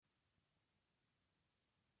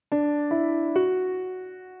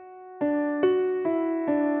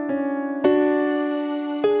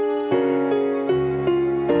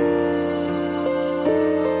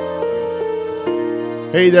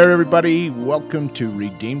Hey there, everybody. Welcome to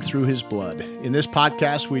Redeemed Through His Blood. In this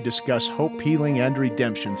podcast, we discuss hope, healing, and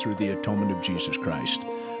redemption through the atonement of Jesus Christ.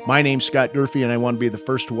 My name's Scott Durfee, and I want to be the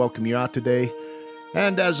first to welcome you out today.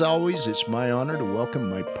 And as always, it's my honor to welcome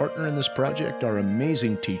my partner in this project, our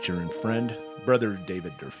amazing teacher and friend, Brother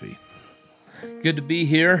David Durfee. Good to be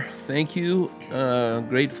here. Thank you.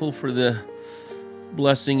 Grateful for the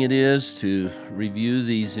blessing it is to review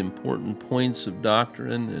these important points of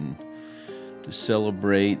doctrine and to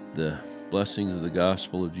celebrate the blessings of the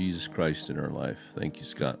gospel of Jesus Christ in our life. Thank you,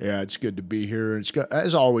 Scott. Yeah, it's good to be here. It's good,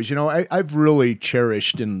 as always, I've really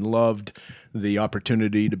cherished and loved the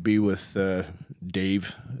opportunity to be with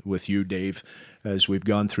Dave, as we've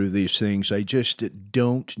gone through these things. I just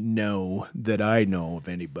don't know that I know of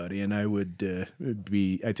anybody, and I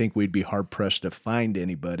think we'd be hard-pressed to find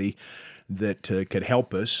anybody that could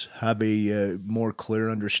help us have a more clear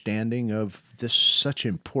understanding of this such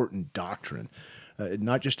important doctrine,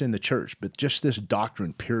 not just in the church, but just this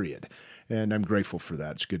doctrine, period. And I'm grateful for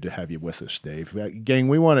that. It's good to have you with us, Dave. Gang,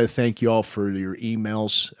 we want to thank you all for your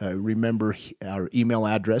emails. Remember, our email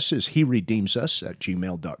address is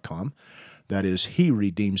heredeemsus@gmail.com. That is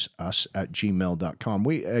heredeemsus@gmail.com.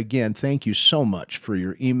 We, again, thank you so much for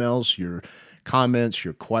your emails, your comments,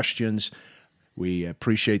 your questions. We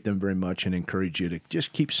appreciate them very much and encourage you to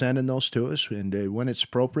just keep sending those to us. And when it's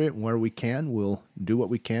appropriate and where we can, we'll do what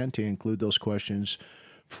we can to include those questions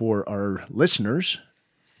for our listeners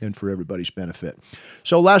and for everybody's benefit.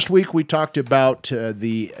 So last week we talked about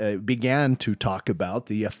began to talk about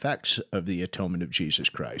the effects of the atonement of Jesus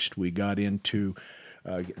Christ. We got into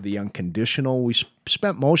the unconditional. We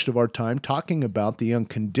spent most of our time talking about the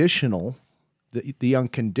unconditional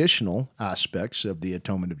aspects of the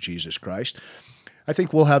atonement of Jesus Christ. I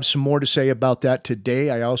think we'll have some more to say about that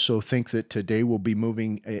today. I also think that today we'll be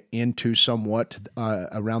moving into somewhat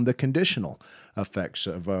around the conditional effects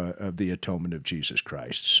of the atonement of Jesus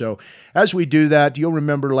Christ. So as we do that, you'll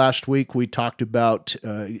remember last week we talked about,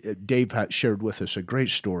 Dave shared with us a great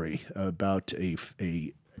story about a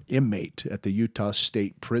inmate at the Utah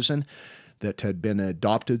State Prison that had been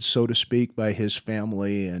adopted, so to speak, by his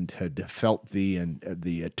family and had felt the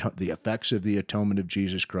effects of the atonement of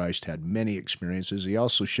Jesus Christ, had many experiences. He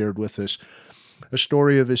also shared with us a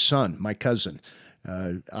story of his son, my cousin,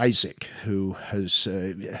 Isaac, who has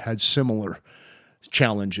had similar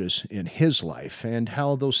challenges in his life, and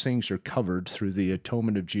how those things are covered through the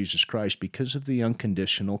atonement of Jesus Christ because of the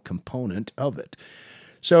unconditional component of it.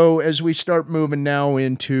 So as we start moving now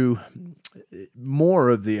into more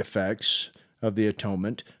of the effects of the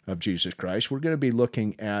atonement of Jesus Christ, we're going to be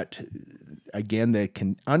looking at, again, the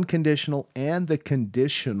unconditional and the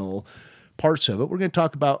conditional parts of it. We're going to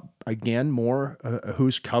talk about, again, more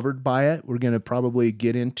who's covered by it. We're going to probably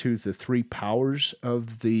get into the three powers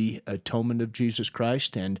of the atonement of Jesus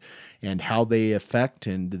Christ and how they affect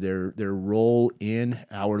and their role in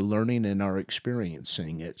our learning and our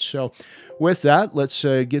experiencing it. So with that, let's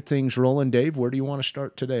get things rolling. Dave, where do you want to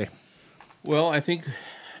start today? Well, I think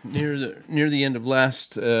near the end of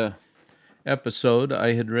last episode,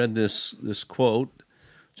 I had read this quote,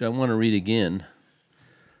 which I want to read again.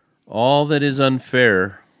 All that is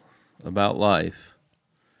unfair about life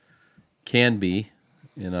can be,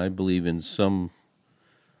 and I believe in some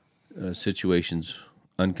situations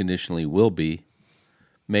unconditionally will be,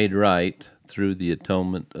 made right through the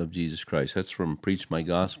atonement of Jesus Christ. That's from Preach My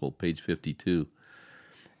Gospel, page 52.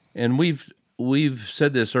 And we've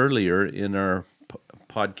said this earlier in our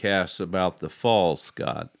podcasts about the fall,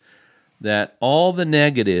 Scott, that all the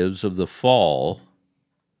negatives of the fall,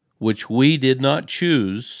 which we did not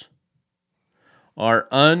choose, are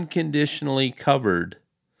unconditionally covered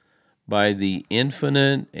by the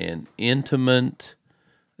infinite and intimate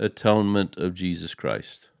atonement of Jesus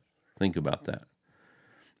Christ. Think about that.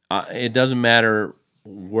 It doesn't matter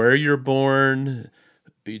where you're born.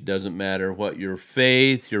 It doesn't matter what your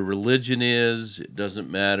faith, your religion is. It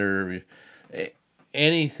doesn't matter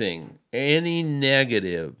anything, any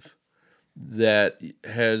negative that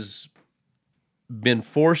has been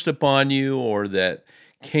forced upon you or that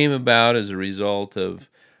came about as a result of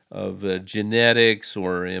genetics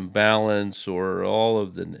or imbalance or all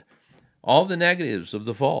the negatives of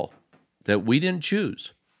the fall that we didn't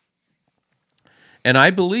choose. And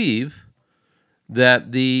I believe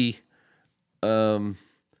that the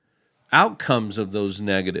outcomes of those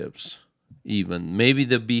negatives, even maybe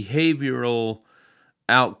the behavioral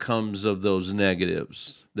outcomes of those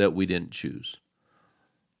negatives that we didn't choose,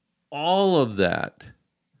 all of that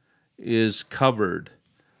is covered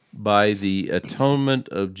by the atonement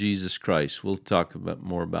of Jesus Christ. We'll talk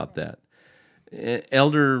more about that.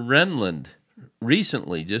 Elder Renland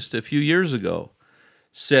recently, just a few years ago,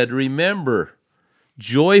 said, "Remember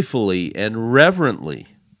joyfully and reverently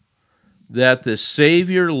that the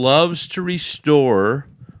Savior loves to restore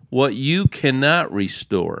what you cannot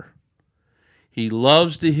restore. He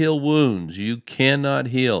loves to heal wounds you cannot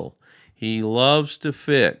heal. He loves to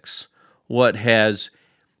fix what has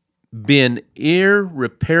been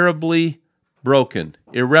irreparably broken.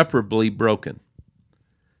 Isn't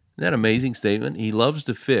that an amazing statement? He loves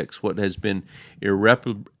to fix what has been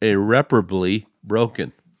irreparably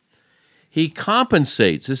broken. He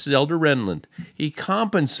compensates, this is Elder Renlund, he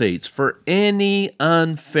compensates for any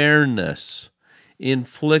unfairness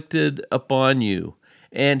inflicted upon you,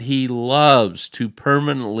 and he loves to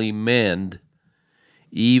permanently mend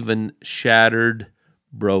even shattered,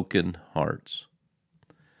 broken hearts.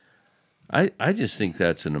 I just think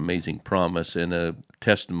that's an amazing promise and a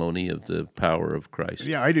testimony of the power of Christ.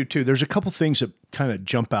 Yeah, I do too. There's a couple things that kind of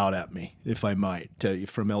jump out at me, if I might,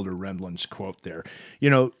 from Elder Rendland's quote there.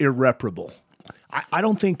 Irreparable. I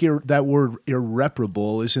don't think that word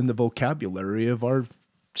irreparable is in the vocabulary of our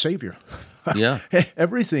Savior. Yeah.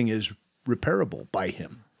 Everything is repairable by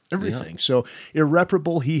him. Everything. Yeah. So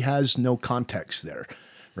irreparable, he has no context there,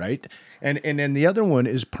 right? And then the other one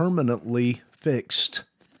is permanently fixed.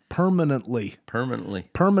 Permanently.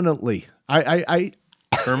 I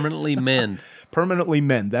Permanently mend. Permanently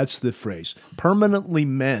mend. That's the phrase. Permanently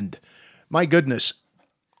mend. My goodness,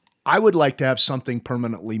 I would like to have something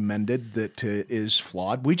permanently mended that is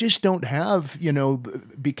flawed. We just don't have,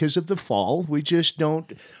 because of the fall, we just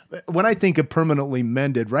don't. When I think of permanently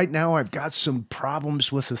mended, right now I've got some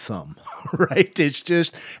problems with the thumb, right? It's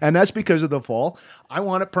just, and that's because of the fall. I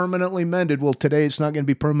want it permanently mended. Well, today it's not going to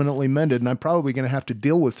be permanently mended, and I'm probably going to have to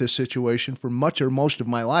deal with this situation for much or most of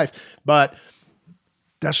my life, but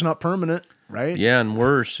that's not permanent. Right? Yeah, and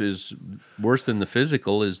worse than the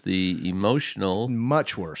physical is the emotional,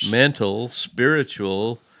 much worse, mental,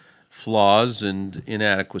 spiritual flaws and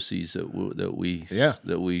inadequacies that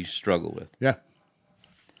we struggle with. Yeah.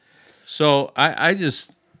 So I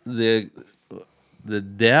just the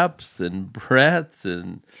depth and breadth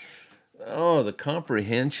and the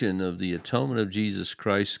comprehension of the atonement of Jesus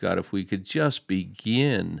Christ, God, if we could just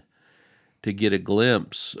begin to get a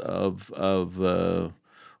glimpse of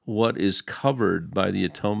what is covered by the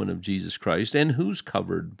atonement of Jesus Christ and who's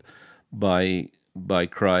covered by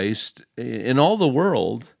Christ in all the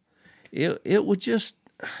world, it would just.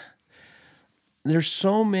 There's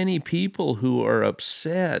so many people who are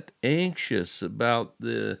upset, anxious about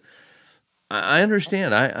the. I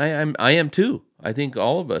understand. I am too. I think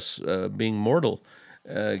all of us, being mortal,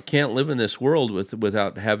 can't live in this world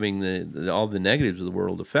without having all the negatives of the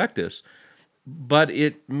world affect us. But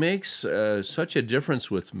it makes such a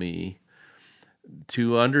difference with me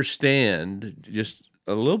to understand just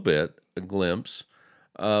a little bit, a glimpse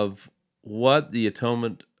of what the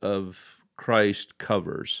atonement of Christ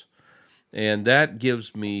covers. And that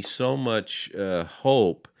gives me so much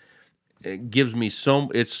hope.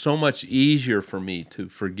 It's so much easier for me to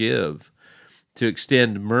forgive, to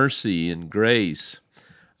extend mercy and grace.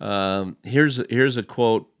 Here's a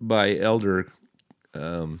quote by Elder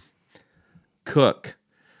Cook,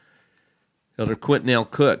 Elder Quentin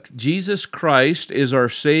Cook. Jesus Christ is our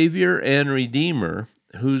Savior and Redeemer,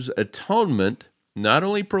 whose atonement not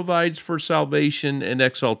only provides for salvation and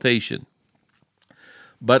exaltation,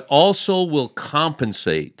 but also will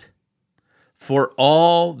compensate for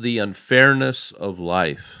all the unfairness of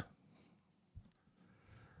life.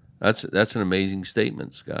 That's an amazing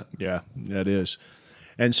statement, Scott. Yeah, that is.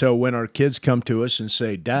 And so when our kids come to us and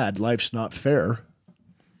say, "Dad, life's not fair,"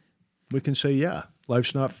 we can say, yeah,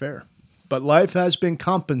 life's not fair. But life has been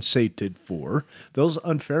compensated for. Those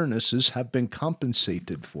unfairnesses have been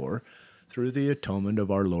compensated for through the atonement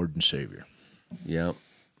of our Lord and Savior. Yeah.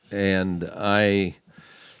 And I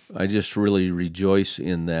just really rejoice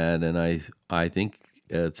in that. And I think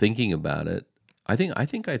thinking about it, I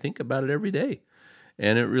think about it every day.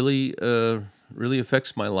 And it really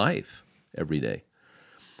affects my life every day.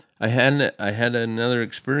 I had another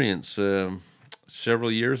experience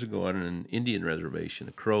several years ago on an Indian reservation,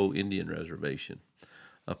 a Crow Indian reservation,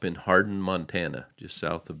 up in Hardin, Montana, just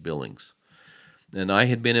south of Billings. And I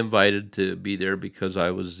had been invited to be there because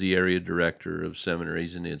I was the area director of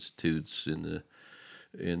seminaries and institutes in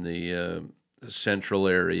the central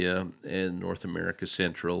area and North America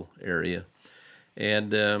Central area.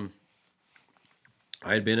 And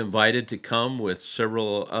I had been invited to come with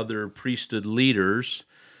several other priesthood leaders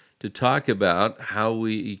to talk about how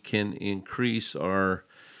we can increase our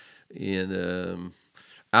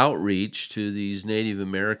outreach to these Native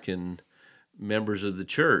American members of the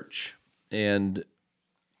church. And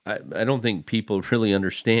I don't think people really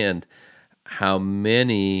understand how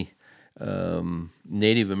many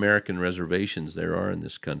Native American reservations there are in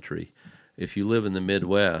this country. If you live in the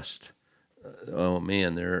Midwest, oh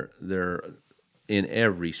man, they're in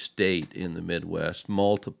every state in the Midwest,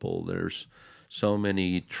 multiple. There's so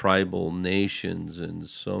many tribal nations and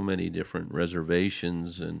so many different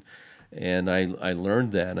reservations, and I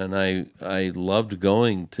learned that, and I loved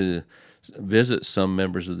going to visit some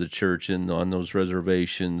members of the church on those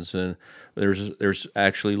reservations. And there's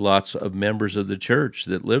actually lots of members of the church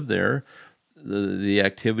that live there. The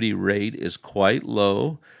activity rate is quite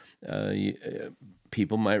low.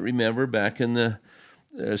 People might remember back in the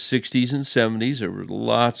 60s and 70s, there were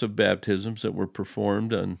lots of baptisms that were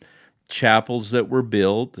performed and chapels that were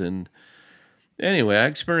built. And anyway, I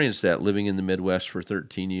experienced that living in the Midwest for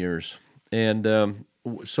 13 years. And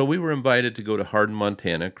so we were invited to go to Hardin,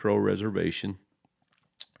 Montana, Crow Reservation.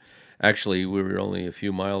 Actually, we were only a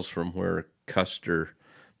few miles from where Custer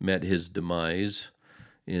met his demise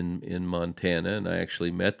in Montana, and I actually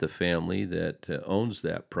met the family that owns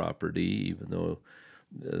that property, even though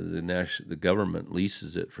the government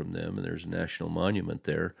leases it from them, and there's a national monument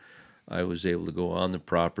there. I was able to go on the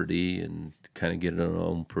property and kind of get an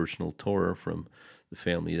own personal tour from the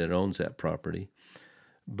family that owns that property.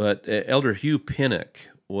 But Elder Hugh Pinnock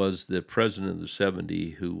was the president of the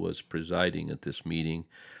 70 who was presiding at this meeting,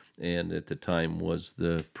 and at the time was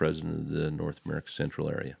the president of the North America Central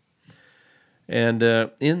area. And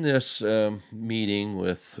in this meeting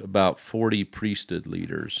with about 40 priesthood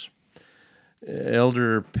leaders,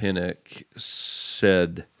 Elder Pinnock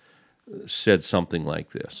said something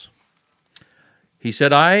like this. He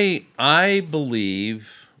said, I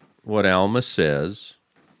believe what Alma says,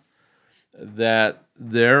 that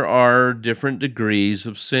there are different degrees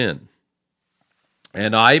of sin.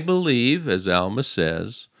 And I believe, as Alma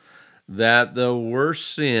says, that the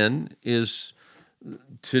worst sin is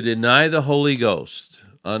to deny the Holy Ghost,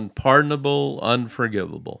 unpardonable,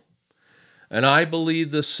 unforgivable. And I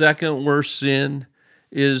believe the second worst sin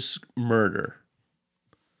is murder.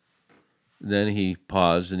 Then he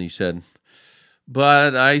paused and he said,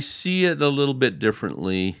 but I see it a little bit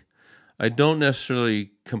differently. I don't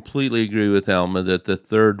necessarily completely agree with Alma that the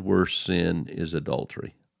third worst sin is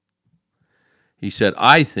adultery. He said,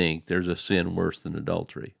 I think there's a sin worse than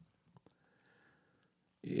adultery.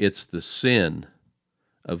 It's the sin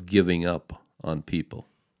of giving up on people.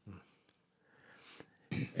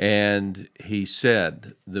 And he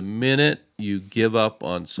said, the minute you give up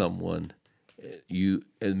on someone, the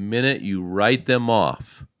minute you write them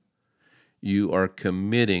off, you are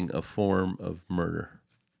committing a form of murder.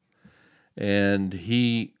 And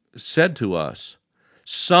he said to us,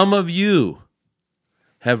 some of you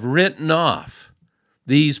have written off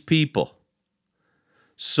these people.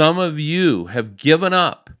 Some of you have given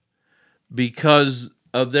up because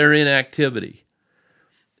of their inactivity.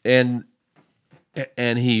 And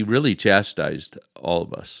he really chastised all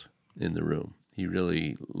of us in the room. He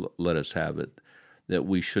really let us have it, that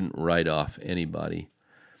we shouldn't write off anybody.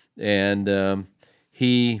 And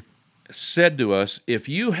he said to us, if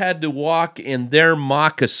you had to walk in their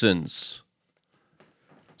moccasins,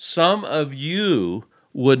 some of you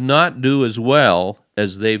would not do as well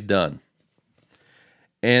as they've done.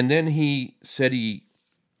 And then he said he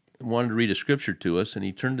wanted to read a scripture to us, and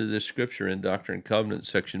he turned to this scripture in Doctrine and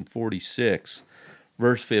Covenants, section 46,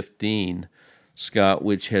 verse 15, Scott,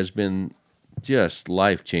 which has been just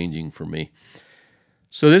life-changing for me.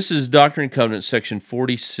 So this is Doctrine and Covenants, section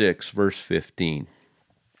 46, verse 15.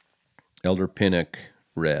 Elder Pinnock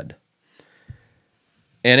read,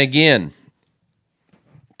 and again,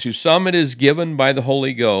 to some it is given by the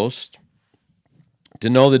Holy Ghost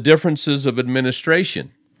to know the differences of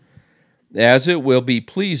administration, as it will be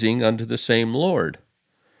pleasing unto the same Lord,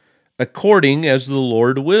 according as the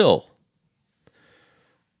Lord will.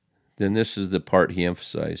 Then this is the part he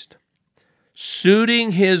emphasized.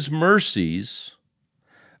 Suiting his mercies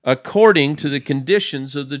according to the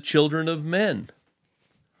conditions of the children of men.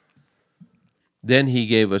 Then he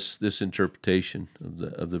gave us this interpretation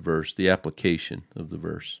of the verse, the application of the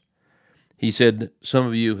verse. He said, some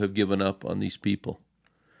of you have given up on these people.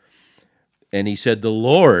 And he said, the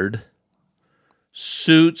Lord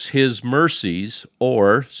suits his mercies,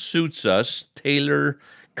 or suits us,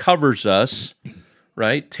 covers us,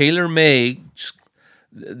 right? Tailor-makes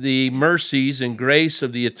the mercies and grace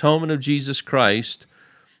of the atonement of Jesus Christ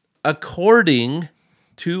according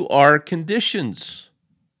to our conditions.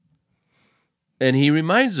 And he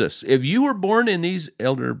reminds us, if you were born in these,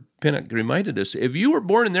 Elder Pinnock reminded us, if you were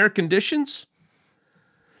born in their conditions,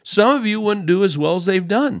 some of you wouldn't do as well as they've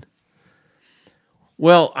done.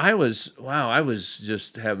 Well, I was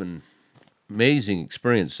just having amazing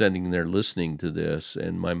experience sitting there listening to this,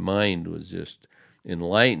 and my mind was just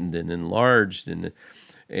enlightened and enlarged, and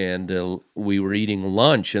we were eating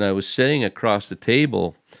lunch, and I was sitting across the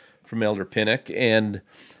table from Elder Pinnock, and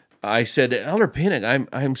I said, Elder Pinnock,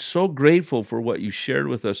 I'm so grateful for what you shared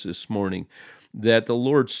with us this morning, that the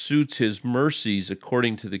Lord suits his mercies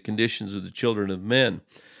according to the conditions of the children of men.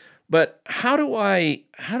 But how do I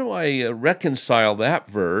reconcile that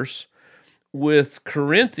verse with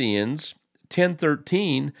Corinthians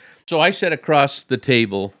 10:13? So I sat across the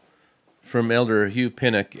table from Elder Hugh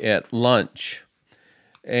Pinnock at lunch,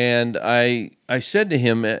 and I said to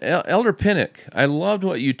him, Elder Pinnock, I loved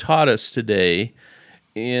what you taught us today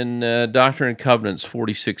in Doctrine and Covenants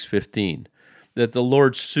 46:15, that the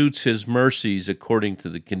Lord suits his mercies according to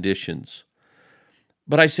the conditions.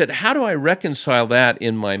 But I said, how do I reconcile that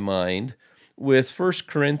in my mind with 1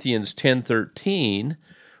 Corinthians 10:13,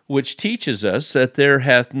 which teaches us that there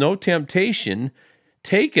hath no temptation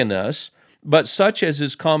taken us, but such as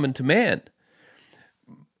is common to man.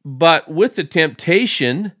 But with the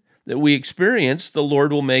temptation that we experience, the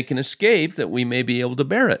Lord will make an escape that we may be able to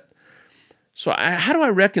bear it. So how do I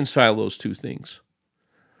reconcile those two things?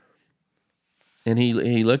 And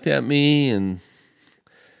he looked at me, and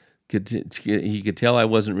he could tell I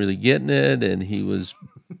wasn't really getting it, and he was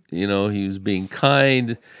being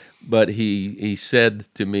kind, but he said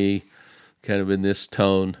to me, kind of in this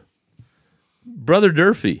tone, Brother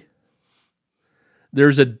Durfee,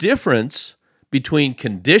 there's a difference between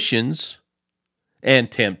conditions and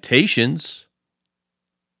temptations.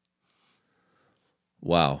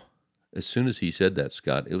 Wow. As soon as he said that,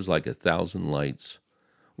 Scott, it was like 1,000 lights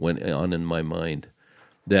went on in my mind,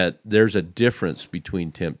 that there's a difference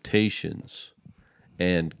between temptations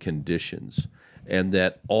and conditions, and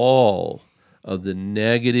that all of the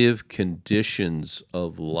negative conditions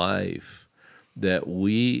of life that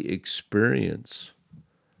we experience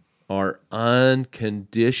are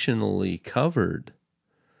unconditionally covered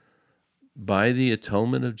by the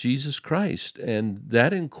atonement of Jesus Christ. And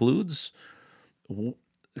that includes,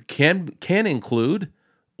 can include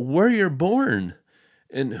where you're born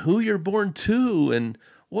and who you're born to and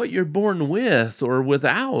what you're born with or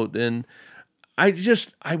without. And it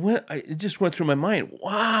just went through my mind.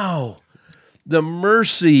 Wow, the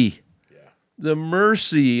mercy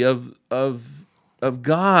of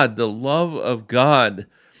God, the love of God.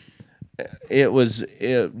 It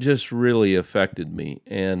just really affected me,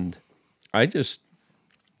 and I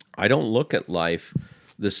don't look at life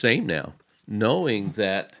the same now, knowing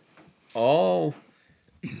that all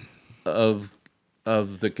of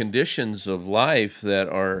the conditions of life that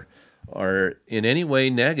are in any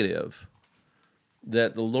way negative,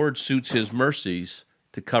 that the Lord suits his mercies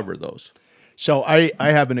to cover those. So I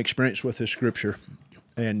have an experience with this scripture,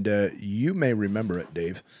 and you may remember it,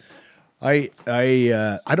 Dave. I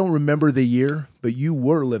don't remember the year, but you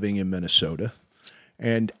were living in Minnesota,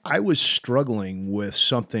 and I was struggling with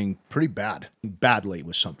something pretty badly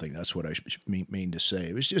with something. That's what I mean to say.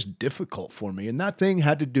 It was just difficult for me, and that thing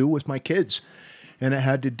had to do with my kids, and it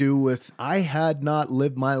had to do with I had not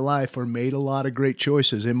lived my life or made a lot of great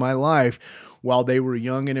choices in my life while they were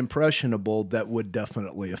young and impressionable that would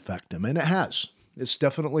definitely affect them, and it has. It's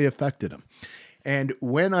definitely affected them. And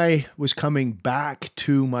when I was coming back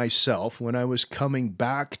to myself, when I was coming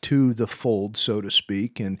back to the fold, so to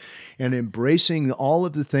speak, and embracing all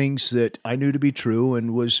of the things that I knew to be true,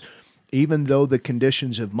 and was, even though the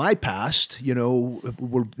conditions of my past,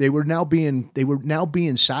 they were now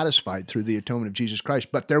being satisfied through the atonement of Jesus Christ.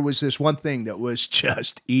 But there was this one thing that was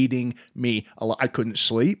just eating me alive. I couldn't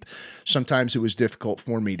sleep. Sometimes it was difficult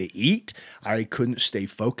for me to eat. I couldn't stay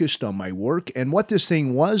focused on my work. And what this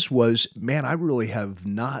thing was, man, I really have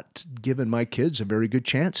not given my kids a very good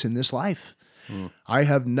chance in this life. I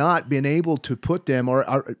have not been able to put them,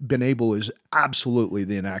 or been able is absolutely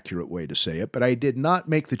the inaccurate way to say it, but I did not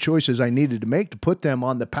make the choices I needed to make to put them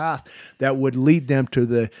on the path that would lead them to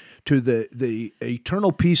the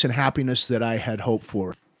eternal peace and happiness that I had hoped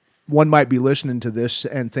for. One might be listening to this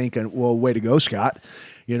and thinking, well, way to go, Scott.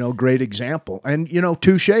 Great example. And,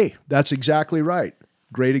 touche. That's exactly right.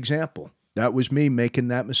 Great example. That was me making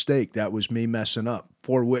that mistake. That was me messing up,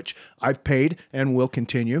 for which I've paid and will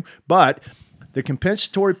continue. But the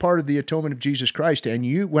compensatory part of the atonement of Jesus Christ, and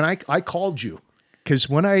when I called you, because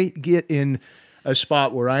when I get in a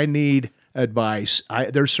spot where I need advice,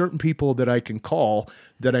 there's certain people that I can call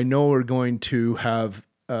that I know are going to have,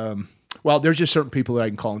 there's just certain people that I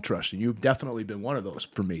can call and trust, and you've definitely been one of those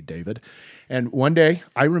for me, David. And one day,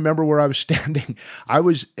 I remember where I was standing. I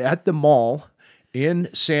was at the mall, in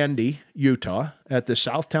Sandy, Utah, at the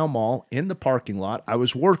Southtown Mall in the parking lot. I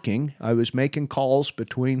was working. I was making calls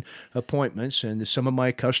between appointments, and some of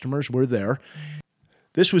my customers were there.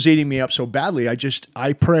 This was eating me up so badly,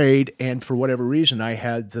 I prayed, and for whatever reason, I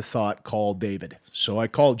had the thought, call David. So I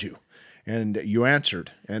called you, and you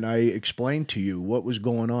answered, and I explained to you what was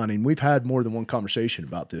going on. And we've had more than one conversation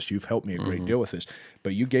about this. You've helped me a great deal with this.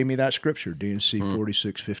 But you gave me that scripture, D&C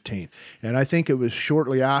 46:15. And I think it was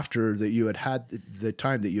shortly after that you had the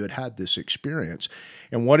time that you had this experience.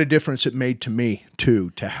 And what a difference it made to me,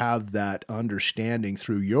 too, to have that understanding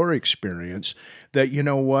through your experience that, you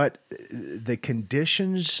know what, the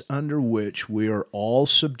conditions under which we are all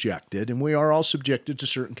subjected, and we are all subjected to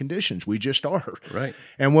certain conditions. We just are. Right.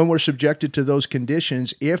 And when we're subjected to those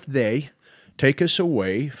conditions, if they take us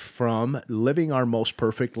away from living our most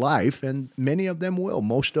perfect life, and many of them will,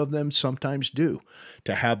 most of them sometimes do,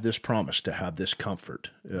 to have this promise, to have this comfort.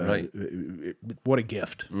 Right. What a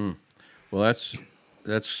gift. Well,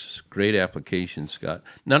 that's great application, Scott.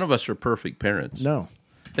 None of us are perfect parents. No.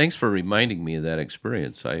 Thanks for reminding me of that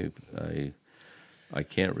experience. I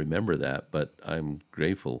can't remember that, but I'm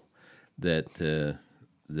grateful that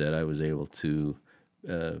I was able to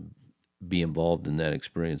be involved in that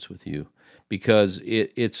experience with you, because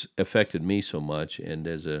it's affected me so much. And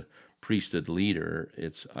as a priesthood leader,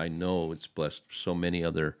 I know it's blessed so many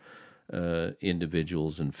other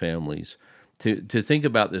individuals and families. To think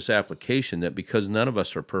about this application, that because none of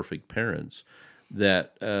us are perfect parents,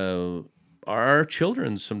 that our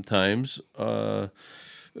children sometimes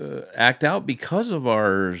act out because of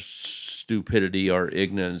our stupidity, our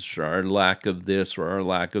ignorance, our lack of this or our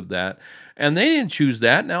lack of that, and they didn't choose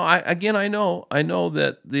that. Now, I know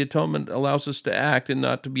that the atonement allows us to act and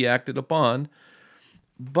not to be acted upon,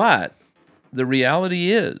 but the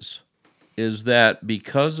reality is that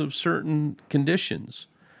because of certain conditions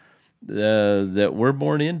that we're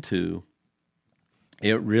born into,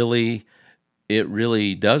 it really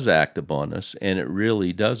does act upon us, and it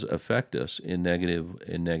really does affect us in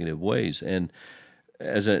negative ways. And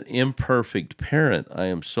as an imperfect parent, I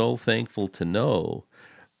am so thankful to know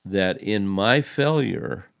that in my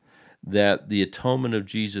failure, that the atonement of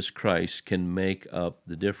Jesus Christ can make up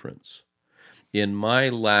the difference. In my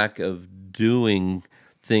lack of doing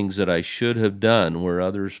things that I should have done, where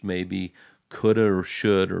others maybe could or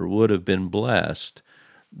should or would have been blessed,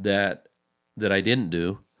 that I didn't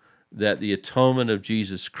do, that the atonement of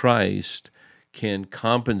Jesus Christ can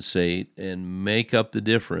compensate and make up the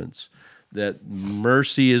difference, that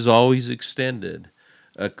mercy is always extended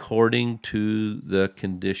according to the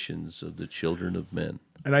conditions of the children of men.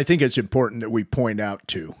 And I think it's important that we point out,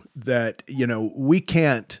 too, that, we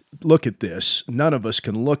can't look at this. None of us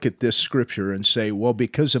can look at this scripture and say, well,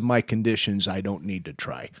 because of my conditions, I don't need to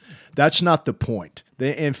try. That's not the point.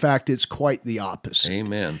 In fact, it's quite the opposite.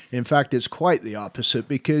 Amen. In fact, it's quite the opposite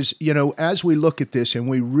because, as we look at this and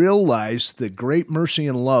we realize the great mercy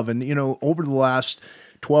and love, and, over the last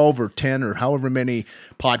 12 or 10 or however many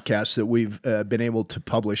podcasts that we've been able to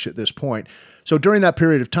publish at this point. So during that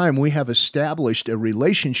period of time, we have established a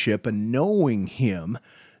relationship and knowing Him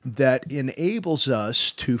that enables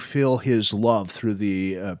us to feel His love through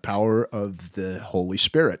the power of the Holy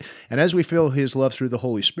Spirit. And as we feel His love through the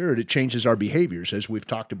Holy Spirit, it changes our behaviors, as we've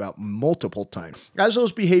talked about multiple times. As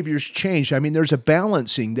those behaviors change, there's a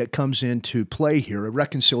balancing that comes into play here, a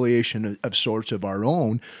reconciliation of sorts of our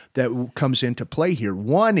own that comes into play here.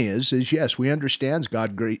 One is yes, we understand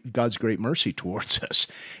God's great mercy towards us,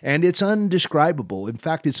 and it's undescribable. In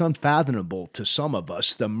fact, it's unfathomable to some of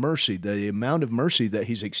us, the mercy, the amount of mercy that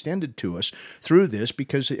He's extended to us through this,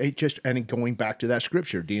 because and going back to that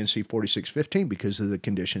scripture, D&C 46:15, because of the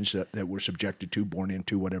conditions that we're subjected to, born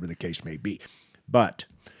into, whatever the case may be. But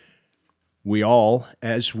we all,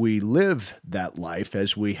 as we live that life,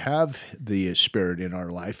 as we have the Spirit in our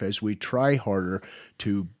life, as we try harder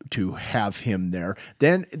to have Him there,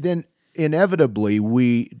 then inevitably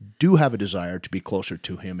we do have a desire to be closer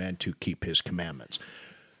to Him and to keep His commandments.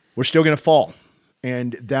 We're still going to fall.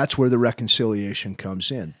 And that's where the reconciliation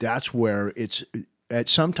comes in. That's where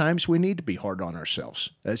sometimes we need to be hard on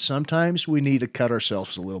ourselves. Sometimes we need to cut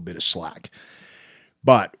ourselves a little bit of slack.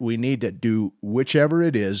 But we need to do whichever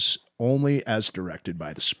it is only as directed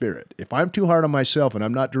by the Spirit. If I'm too hard on myself and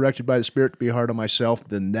I'm not directed by the Spirit to be hard on myself,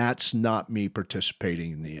 then that's not me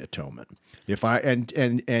participating in the atonement.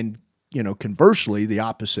 Conversely, the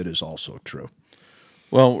opposite is also true.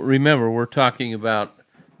 Well, remember, we're talking about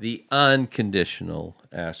the unconditional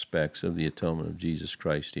aspects of the atonement of Jesus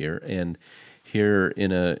Christ here. And here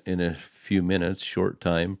in a few minutes, short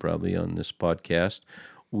time probably on this podcast,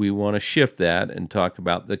 we want to shift that and talk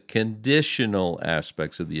about the conditional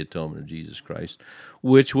aspects of the atonement of Jesus Christ,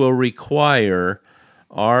 which will require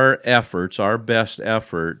our efforts, our best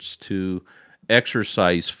efforts to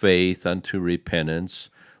exercise faith unto repentance,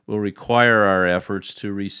 will require our efforts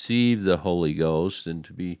to receive the Holy Ghost and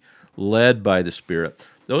to be led by the Spirit.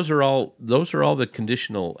 Those are all the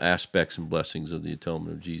conditional aspects and blessings of the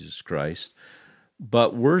atonement of Jesus Christ.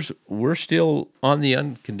 But we're still on the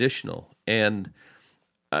unconditional, and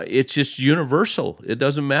it's just universal. It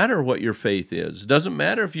doesn't matter what your faith is. It doesn't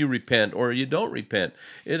matter if you repent or you don't repent.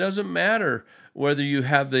 It doesn't matter whether you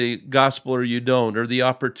have the gospel or you don't, or the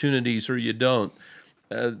opportunities or you don't.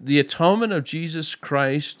 The atonement of Jesus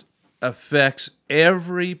Christ affects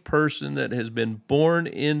every person that has been born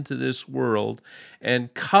into this world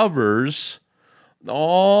and covers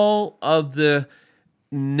all of the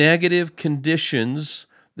negative conditions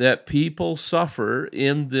that people suffer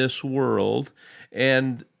in this world,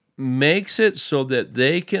 and makes it so that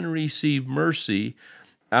they can receive mercy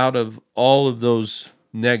out of all of those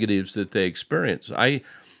negatives that they experience.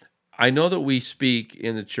 I know that we speak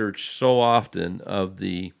in the church so often of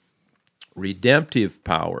the redemptive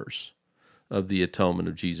powers of the atonement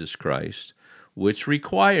of Jesus Christ, which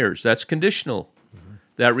requires, that's conditional,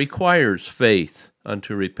 that requires faith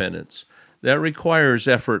unto repentance. That requires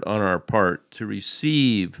effort on our part to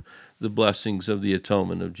receive the blessings of the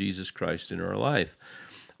atonement of Jesus Christ in our life.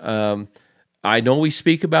 I know we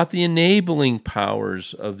speak about the enabling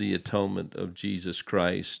powers of the atonement of Jesus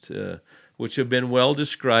Christ, which have been well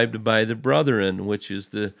described by the brethren, which is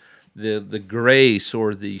the grace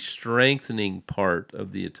or the strengthening part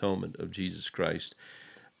of the atonement of Jesus Christ.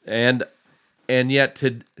 And yet,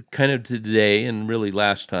 today, and really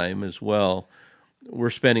last time as well,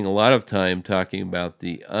 we're spending a lot of time talking about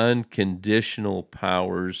the unconditional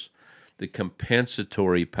powers, the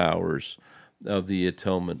compensatory powers of the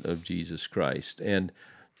atonement of Jesus Christ. And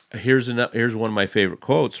here's one of my favorite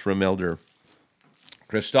quotes from Elder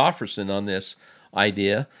Christofferson on this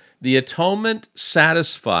idea. The atonement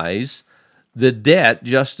satisfies the debt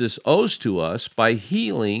justice owes to us by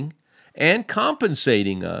healing and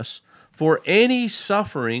compensating us for any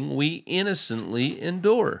suffering we innocently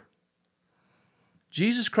endure.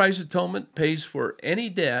 Jesus Christ's atonement pays for any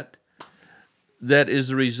debt that is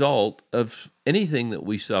the result of anything that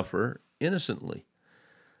we suffer innocently.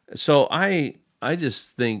 So I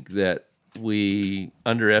just think that we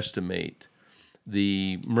underestimate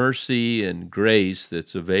the mercy and grace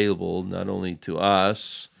that's available not only to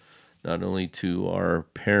us, not only to our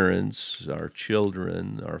parents, our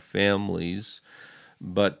children, our families,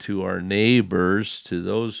 but to our neighbors, to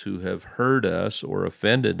those who have hurt us or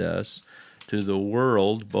offended us, to the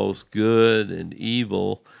world, both good and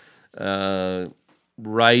evil,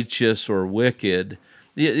 righteous or wicked.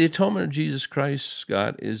 The atonement of Jesus Christ,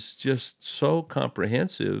 Scott, is just so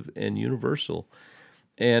comprehensive and universal.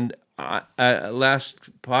 And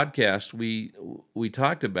last podcast, we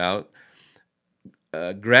talked about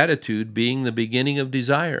gratitude being the beginning of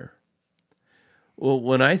desire. Well,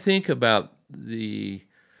 when I think about the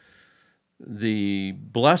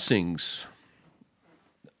blessings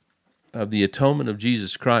of the atonement of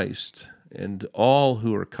Jesus Christ and all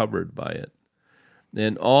who are covered by it,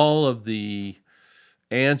 and all of the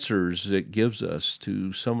answers it gives us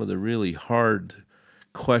to some of the really hard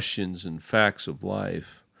questions and facts of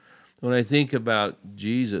life. When I think about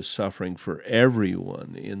Jesus suffering for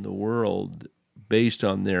everyone in the world based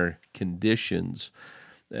on their conditions,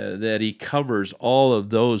 that he covers all of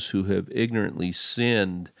those who have ignorantly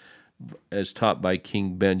sinned, as taught by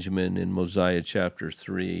King Benjamin in Mosiah chapter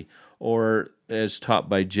 3, or as taught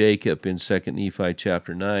by Jacob in 2 Nephi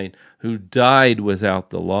chapter 9, who died without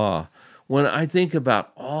the law. When I think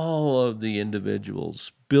about all of the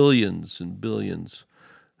individuals, billions and billions,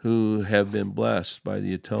 who have been blessed by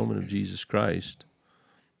the atonement of Jesus Christ,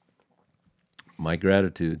 my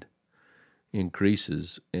gratitude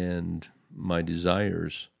increases and my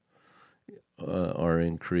desires are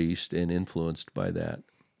increased and influenced by that.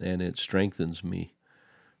 And it strengthens me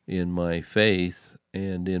in my faith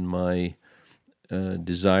and in my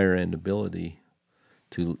desire and ability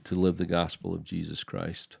to live the gospel of Jesus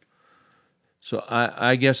Christ. So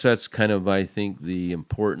I guess that's kind of, I think, the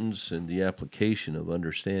importance and the application of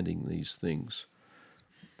understanding these things.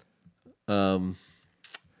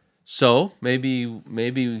 So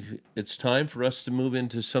maybe it's time for us to move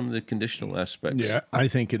into some of the conditional aspects. Yeah, I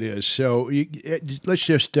think it is. So let's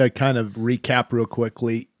just kind of recap real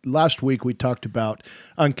quickly. Last week we talked about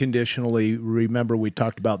unconditionally. Remember, we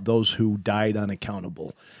talked about those who died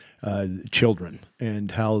unaccountable, children,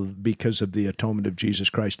 and how because of the atonement of Jesus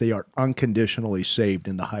Christ, they are unconditionally saved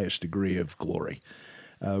in the highest degree of glory.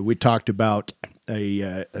 We talked about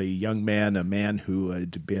a young man, a man who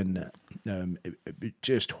had been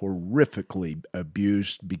just horrifically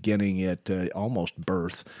abused beginning at almost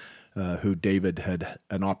birth, who David had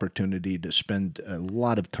an opportunity to spend a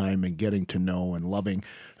lot of time in getting to know and loving,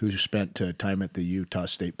 who spent time at the Utah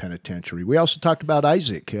State Penitentiary. We also talked about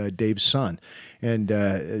Isaac, Dave's son,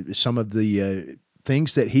 and some of the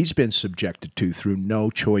things that he's been subjected to through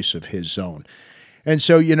no choice of his own. And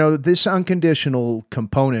so, this unconditional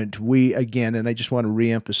component, we, again, and I just want to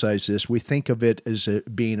reemphasize this, we think of it as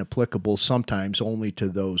being applicable sometimes only to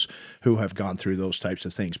those who have gone through those types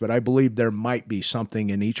of things. But I believe there might be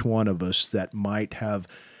something in each one of us that might have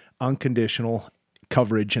unconditional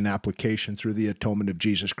coverage and application through the atonement of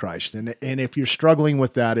Jesus Christ. And if you're struggling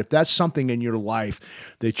with that, if that's something in your life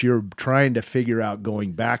that you're trying to figure out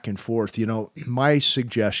going back and forth, my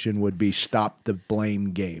suggestion would be stop the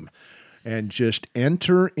blame game and just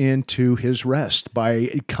enter into his rest by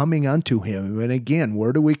coming unto him. And again,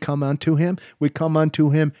 where do we come unto him? We come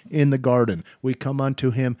unto him in the garden. We come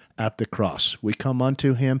unto him at the cross. We come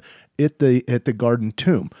unto him at the garden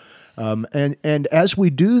tomb. And as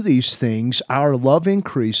we do these things, our love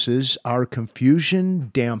increases, our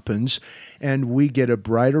confusion dampens, and we get a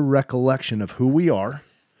brighter recollection of who we are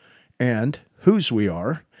and whose we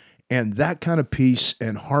are. And that kind of peace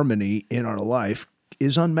and harmony in our life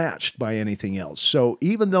is unmatched by anything else. So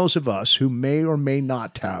even those of us who may or may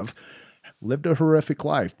not have lived a horrific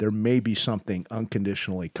life, there may be something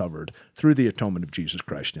unconditionally covered through the atonement of Jesus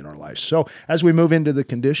Christ in our lives. So as we move into the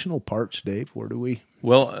conditional parts, Dave, where do we?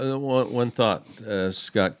 Well, one thought,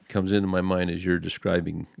 Scott, comes into my mind as you're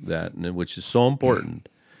describing that, and which is so important.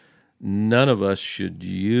 None of us should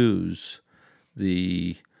use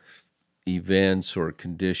the events or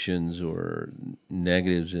conditions or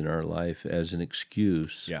negatives in our life as an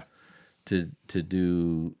excuse to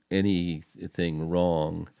do anything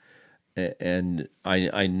wrong. And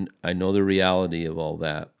I know the reality of all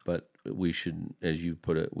that, but we should, as you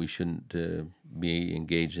put it, we shouldn't be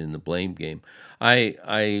engaged in the blame game.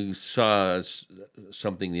 I saw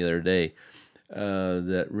something the other day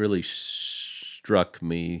that really struck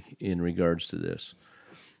me in regards to this.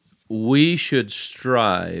 We should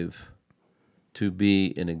strive to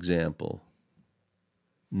be an example,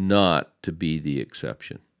 not to be the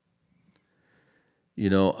exception.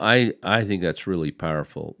 I think that's really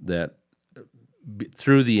powerful, that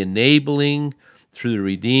through the enabling, through the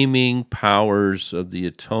redeeming powers of the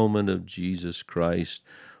atonement of Jesus Christ,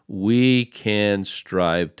 we can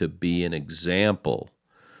strive to be an example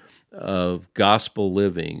of gospel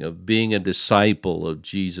living, of being a disciple of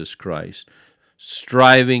Jesus Christ.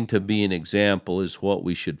 Striving to be an example is what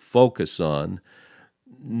we should focus on,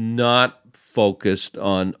 not focused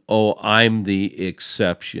on, I'm the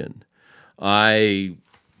exception.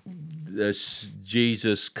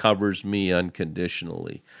 Jesus covers me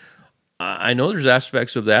unconditionally. I know there's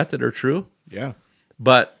aspects of that are true. Yeah.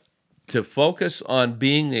 But to focus on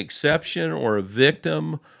being the exception or a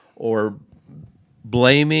victim or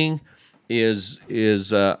blaming is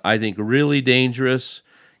I think really dangerous.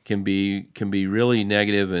 Can be really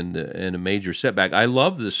negative and a major setback. I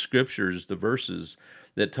love the scriptures, the verses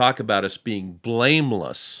that talk about us being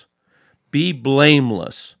blameless. Be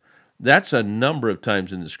blameless. That's a number of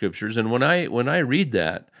times in the scriptures, and when I read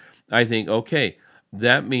that, I think, okay,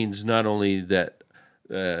 that means not only that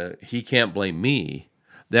he can't blame me,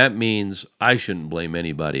 that means I shouldn't blame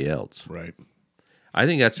anybody else. Right. I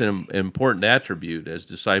think that's an important attribute as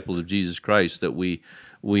disciples of Jesus Christ, that we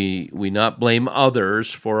not blame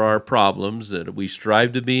others for our problems, that we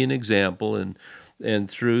strive to be an example, and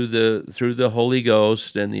through the Holy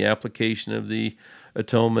Ghost and the application of the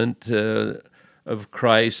atonement of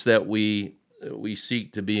Christ, that we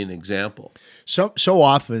seek to be an example. So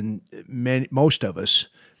often, most of us,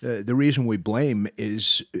 the reason we blame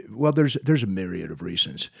is, well, there's a myriad of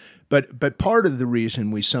reasons, but part of the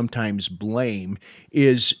reason we sometimes blame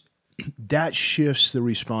is that shifts the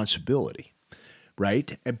responsibility,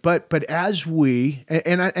 right? But as we,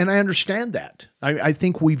 and I understand that, I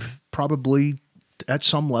think we've probably, at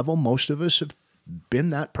some level, most of us have been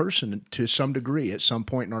that person to some degree at some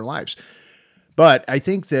point in our lives. But I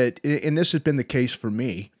think that, and this has been the case for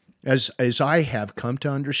me, as I have come to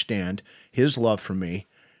understand his love for me,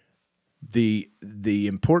 the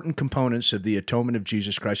important components of the atonement of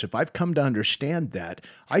Jesus Christ, if I've come to understand that,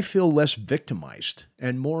 I feel less victimized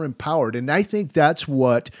and more empowered. And I think that's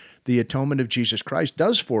what the atonement of Jesus Christ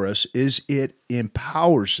does for us, is it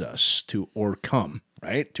empowers us to overcome,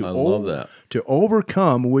 right? I love that. To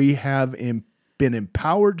overcome, we have been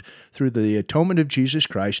empowered through the atonement of Jesus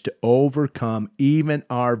Christ to overcome even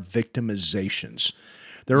our victimizations.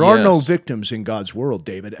 There are no Yes. victims in God's world,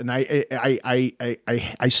 David, and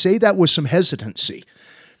I say that with some hesitancy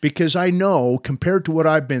because I know compared to what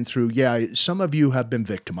I've been through, yeah, some of you have been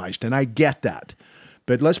victimized, and I get that.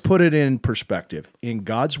 But let's put it in perspective. In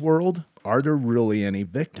God's world, are there really any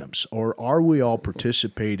victims, or are we all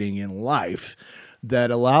participating in life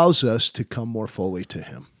that allows us to come more fully to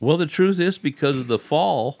Him? Well, the truth is, because of the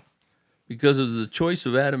fall, because of the choice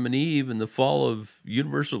of Adam and Eve and the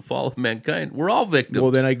universal fall of mankind, we're all victims.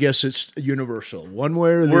 Well, then I guess it's universal, one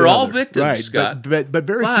way or the other. We're all victims, right? Scott. But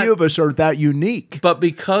very few of us are that unique. But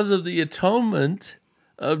because of the atonement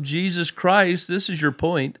of Jesus Christ, this is your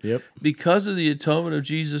point. Yep. Because of the atonement of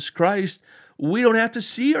Jesus Christ, we don't have to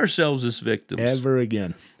see ourselves as victims Ever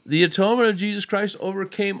again. The atonement of Jesus Christ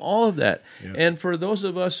overcame all of that. Yep. And for those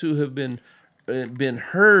of us who have been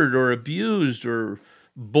hurt or abused or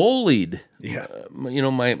bullied, Yeah.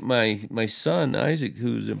 My son Isaac,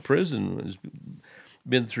 who's in prison, has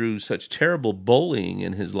been through such terrible bullying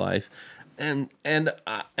in his life, and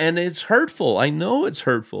it's hurtful. I know it's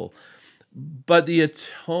hurtful, but the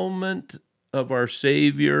atonement of our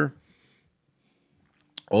Savior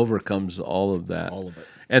overcomes all of that. All of it.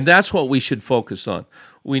 And that's what we should focus on.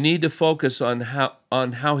 We need to focus on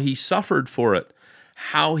how He suffered for it,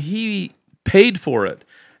 how He paid for it,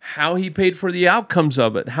 how He paid for the outcomes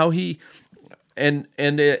of it, how He and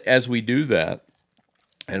as we do that,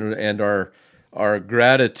 and our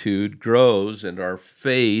gratitude grows, and our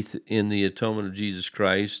faith in the atonement of Jesus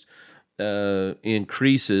Christ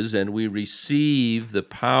increases, and we receive the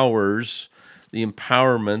powers, the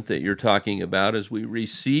empowerment that you're talking about. As we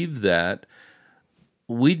receive that,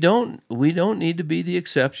 we don't need to be the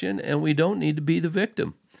exception, and we don't need to be the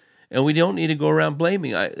victim, and we don't need to go around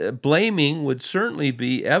blaming. Blaming would certainly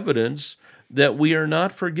be evidence that we are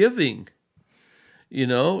not forgiving.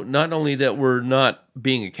 Not only that we're not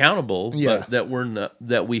being accountable, but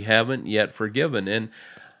that we haven't yet forgiven. And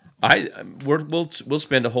we'll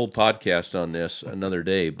spend a whole podcast on this another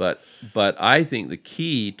day. But I think the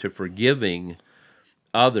key to forgiving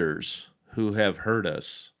others who have hurt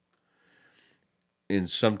us in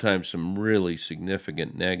sometimes some really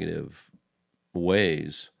significant negative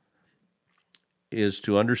ways is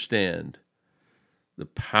to understand the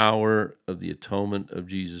power of the atonement of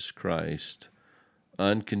Jesus Christ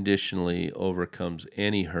unconditionally overcomes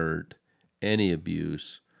any hurt, any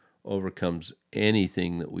abuse, overcomes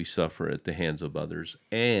anything that we suffer at the hands of others,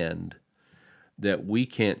 and that we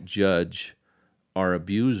can't judge our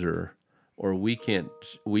abuser, or we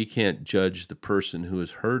can't judge the person who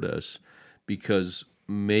has hurt us, because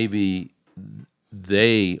maybe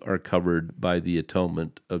they are covered by the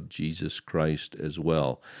atonement of Jesus Christ as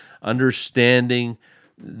well. Understanding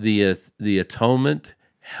the atonement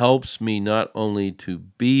helps me not only to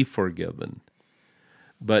be forgiven,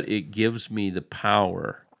 but it gives me the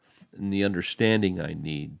power and the understanding I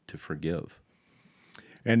need to forgive.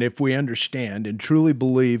 And if we understand and truly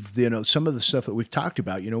believe, some of the stuff that we've talked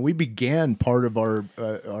about, we began part of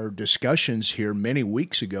our discussions here many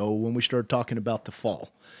weeks ago when we started talking about the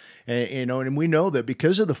fall. And we know that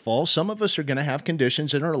because of the fall, some of us are going to have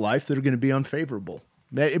conditions in our life that are going to be unfavorable,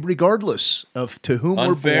 regardless of to whom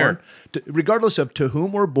Unfair. we're born, regardless of to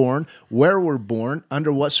whom we're born, where we're born,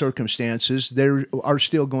 under what circumstances, there are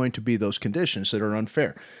still going to be those conditions that are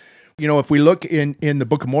unfair. If we look in the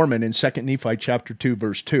Book of Mormon in 2 Nephi chapter 2,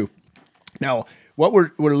 verse 2, now what we're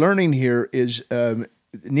learning here is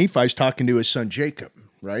Nephi's talking to his son Jacob,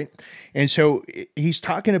 right? And so he's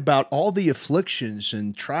talking about all the afflictions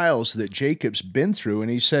and trials that Jacob's been through, and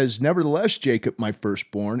he says, "Nevertheless, Jacob, my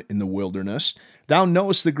firstborn in the wilderness, thou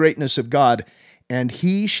knowest the greatness of God, and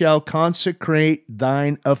He shall consecrate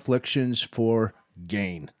thine afflictions for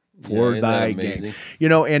gain." For isn't thy that amazing?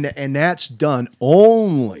 gain. And that's done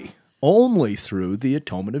only through the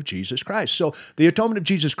atonement of Jesus Christ. So the atonement of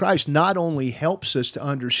Jesus Christ not only helps us to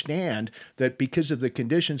understand that because of the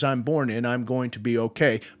conditions I'm born in, I'm going to be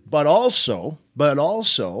okay, but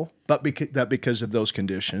because of those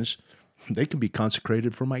conditions, they can be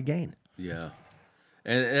consecrated for my gain. Yeah.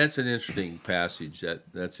 And that's an interesting passage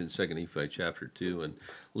that's in 2 Nephi chapter 2. And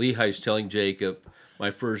Lehi's telling Jacob, my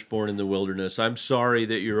firstborn in the wilderness, I'm sorry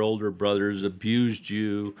that your older brothers abused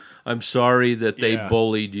you. I'm sorry that they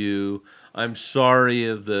bullied you. I'm sorry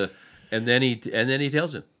of the... And then he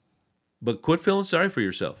tells him, but quit feeling sorry for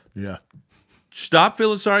yourself. Yeah. Stop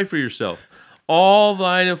feeling sorry for yourself. All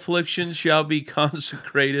thine afflictions shall be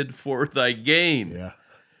consecrated for thy gain. Yeah.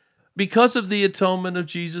 Because of the atonement of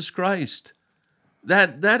Jesus Christ.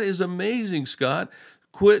 That is amazing, Scott.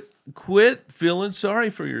 Quit feeling sorry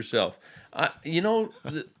for yourself. I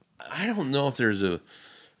don't know if there's a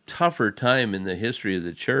tougher time in the history of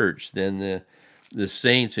the church than the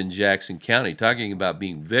saints in Jackson County, talking about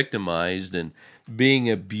being victimized and being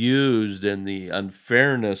abused and the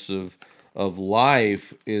unfairness of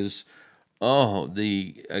life is, oh,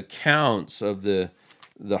 the accounts of the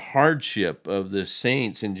hardship of the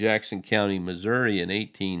saints in Jackson County, Missouri in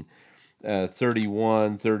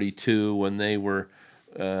 1831, 32, when they were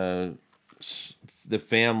the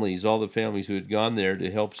families, all the families who had gone there to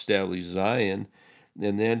help establish Zion,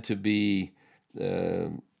 and then to be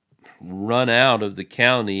run out of the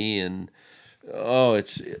county. And oh,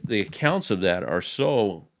 it's the accounts of that are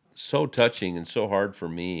so touching and so hard for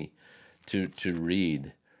me to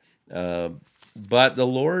read. But the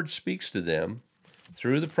Lord speaks to them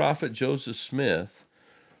through the prophet Joseph Smith,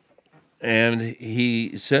 and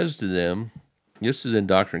he says to them, this is in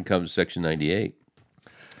Doctrine and Covenants, section 98.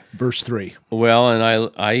 Verse 3. Well,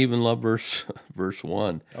 and I even love verse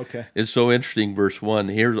 1. Okay. It's so interesting, verse 1.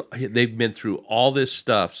 They've been through all this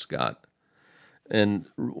stuff, Scott. And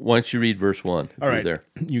once you read verse 1, All right, there.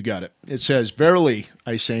 You got it. It says, "Verily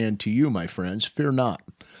I say unto you, my friends, fear not.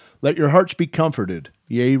 Let your hearts be comforted.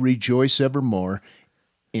 Yea, rejoice evermore.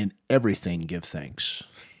 In everything give thanks."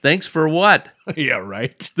 Thanks for what? Yeah,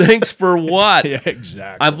 right. Thanks for what? Yeah,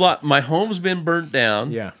 exactly. My home's been burnt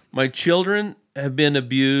down. Yeah. My children have been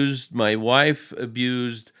abused. My wife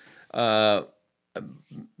abused. Man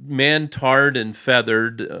tarred and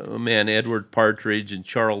feathered. Edward Partridge and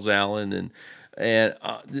Charles Allen and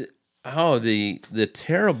the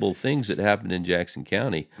terrible things that happened in Jackson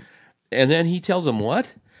County. And then he tells them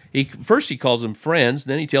what? First he calls them friends.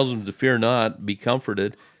 Then he tells them to fear not, be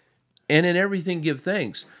comforted, and in everything give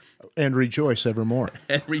thanks. And rejoice evermore.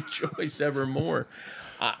 And rejoice evermore.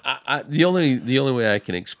 The only way I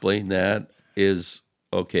can explain that is,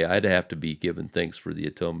 okay, I'd have to be given thanks for the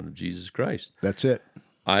atonement of Jesus Christ. That's it.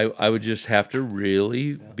 I would just have to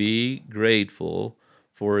really be grateful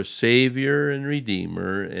for a Savior and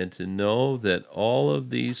Redeemer, and to know that all of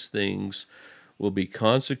these things will be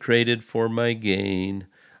consecrated for my gain.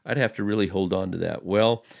 I'd have to really hold on to that.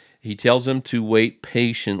 Well, he tells them to wait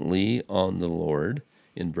patiently on the Lord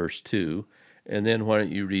in verse 2. And then why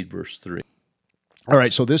don't you read verse 3? All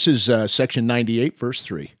right, so this is section 98, verse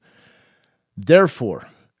 3. "Therefore,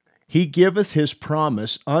 he giveth his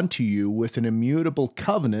promise unto you with an immutable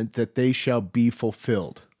covenant, that they shall be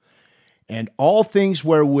fulfilled. And all things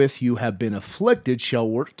wherewith you have been afflicted shall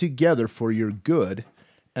work together for your good,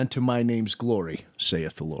 and to my name's glory,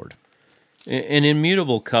 saith the Lord." An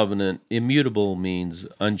immutable covenant, immutable means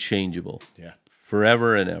unchangeable. Yeah.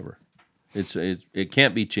 Forever and ever. It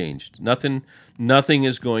can't be changed. Nothing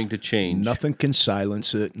is going to change. Nothing can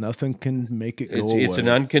silence it. Nothing can make it go away. It's an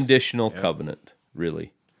unconditional covenant,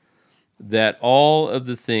 really. That all of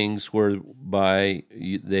the things whereby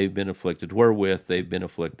they've been afflicted, wherewith they've been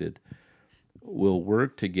afflicted, will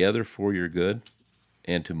work together for your good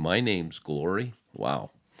and to my name's glory. Wow.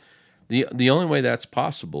 The only way that's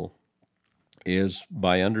possible is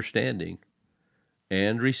by understanding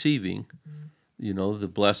and receiving, the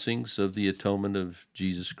blessings of the atonement of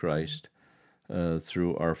Jesus Christ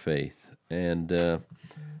through our faith. And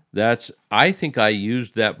I think I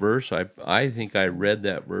used that verse. I think I read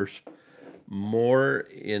that verse more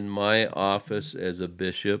in my office as a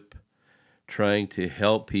bishop, trying to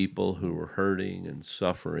help people who were hurting and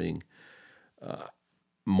suffering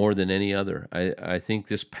more than any other. I think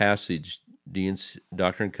this passage,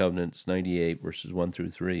 Doctrine and Covenants 98, verses 1 through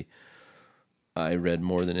 3, I read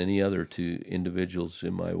more than any other to individuals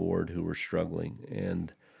in my ward who were struggling.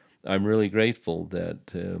 And I'm really grateful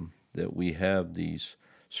that we have these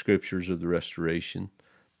scriptures of the Restoration,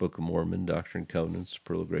 Book of Mormon, Doctrine and Covenants,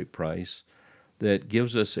 Pearl of Great Price, that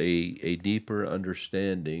gives us a deeper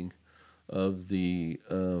understanding of the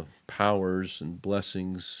powers and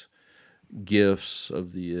blessings, gifts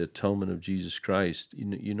of the atonement of Jesus Christ.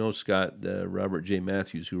 Scott, Robert J.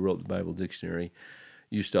 Matthews, who wrote the Bible Dictionary,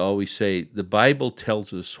 used to always say, the Bible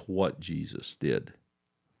tells us what Jesus did.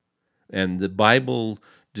 And the Bible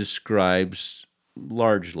describes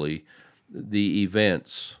largely the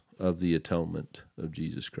events of the atonement of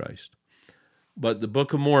Jesus Christ. But the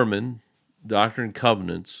Book of Mormon, Doctrine and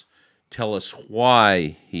Covenants, tell us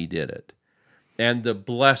why he did it, and the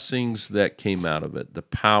blessings that came out of it, the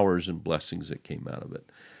powers and blessings that came out of it.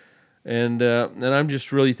 And I'm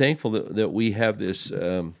just really thankful that we have this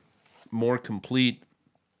more complete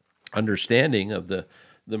understanding of the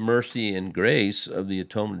mercy and grace of the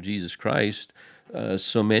atonement of Jesus Christ.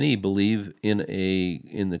 So many believe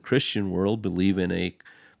in the Christian world, believe in a,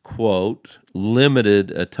 quote,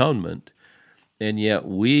 limited atonement. And yet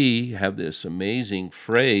we have this amazing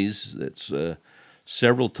phrase that's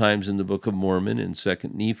several times in the Book of Mormon, in 2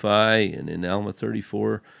 Nephi and in Alma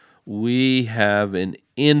 34, We have an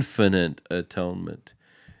infinite atonement.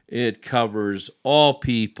 It covers all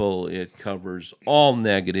people. It covers all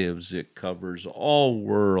negatives. It covers all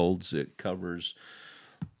worlds. It covers,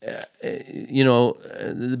 back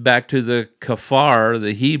to the kafar,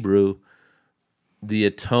 the Hebrew, the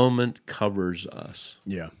atonement covers us.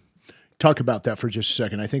 Yeah. Talk about that for just a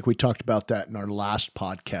second. I think we talked about that in our last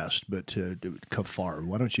podcast, but kafar,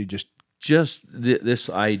 why don't you just this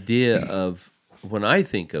idea of, when I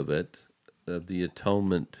think of it, of the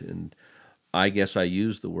atonement, and I guess I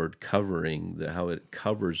use the word covering, how it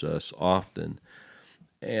covers us often.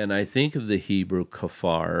 And I think of the Hebrew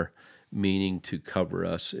kafar, meaning to cover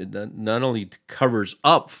us. It not only covers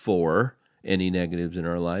up for any negatives in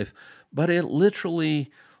our life, but it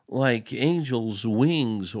literally, like angels'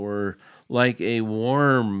 wings, or like a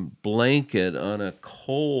warm blanket on a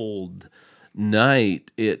cold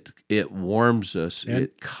night, it warms us, And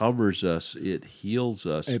it covers us, it heals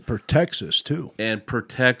us, it protects us too. and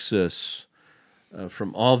protects us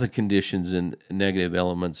from all the conditions and negative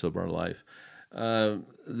elements of our life.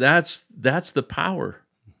 That's the power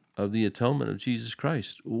of the atonement of Jesus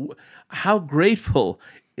Christ. How grateful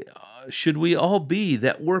should we all be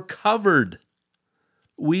that we're covered?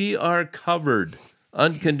 We are covered,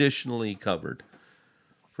 unconditionally covered,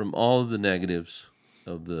 from all of the negatives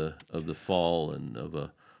of the fall and of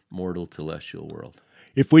a mortal celestial world.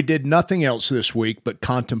 If we did nothing else this week but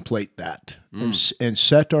contemplate that and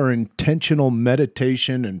set our intentional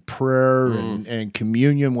meditation and prayer and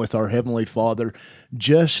communion with our Heavenly Father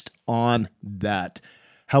just on that,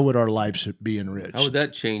 how would our lives be enriched? How would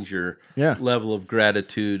that change your level of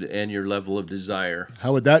gratitude and your level of desire?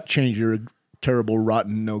 How would that change your terrible,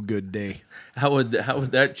 rotten, no good day? How would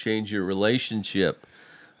that change your relationship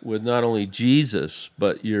with not only Jesus,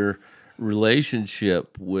 but your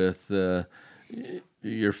relationship with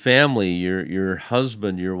your family, your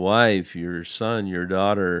husband, your wife, your son, your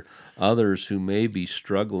daughter, others who may be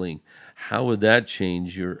struggling? How would that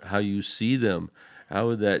change how you see them? How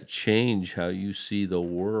would that change how you see the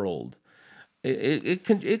world?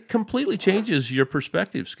 It completely changes your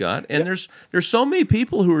perspective, Scott. And there's so many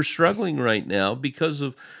people who are struggling right now because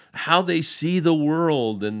of how they see the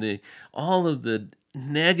world and all of the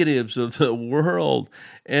negatives of the world,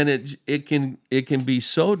 and it can be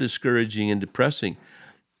so discouraging and depressing.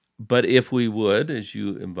 But if we would, as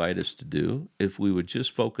you invite us to do, if we would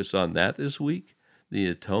just focus on that this week, the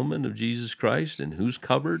atonement of Jesus Christ and who's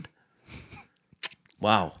covered,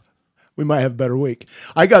 wow. We might have a better week.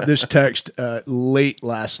 I got this text late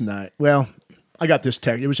last night. Well, I got this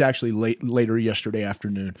text. It was actually later yesterday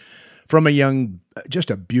afternoon from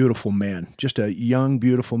just a beautiful man, just a young,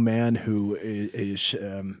 beautiful man who is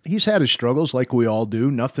he's had his struggles like we all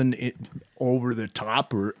do. Nothing over the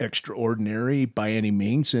top or extraordinary by any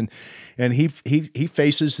means, and he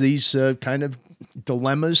faces these kind of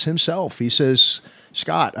dilemmas himself. He says,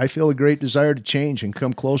 "Scott, I feel a great desire to change and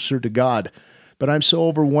come closer to God, but I'm so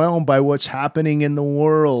overwhelmed by what's happening in the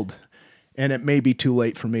world, and it may be too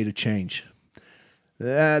late for me to change.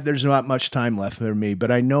 There's not much time left for me, but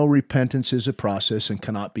I know repentance is a process and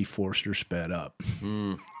cannot be forced or sped up."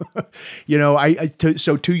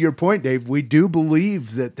 So to your point, Dave, we do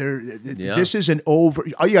believe that this isn't over.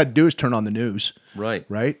 All you got to do is turn on the news.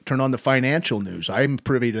 Right? Turn on the financial news. I'm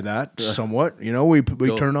privy to that somewhat.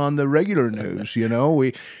 We turn on the regular news. All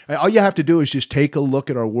you have to do is just take a look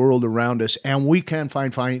at our world around us, and we can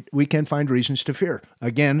find reasons to fear.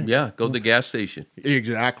 Again, go to the gas station.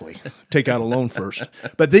 Exactly. Take out a loan first.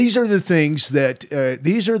 But these are the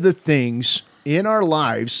things in our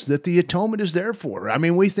lives that the atonement is there for. I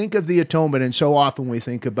mean, we think of the atonement, and so often we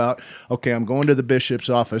think about, okay, I'm going to the bishop's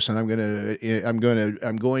office, and I'm going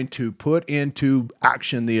to put into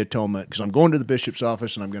action the atonement because I'm going to the bishop's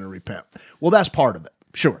office and I'm going to repent. Well, that's part of it,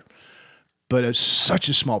 sure, but it's such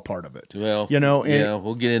a small part of it. Well,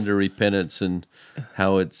 we'll get into repentance and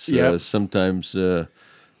how it's sometimes the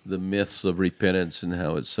myths of repentance and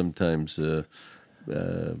how it's sometimes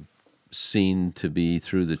seen to be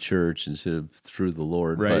through the church instead of through the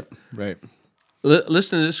Lord. Right.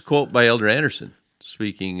 Listen to this quote by Elder Anderson,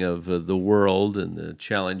 speaking of the world and the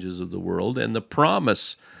challenges of the world and the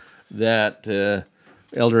promise that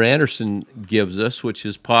Elder Anderson gives us, which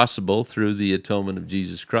is possible through the atonement of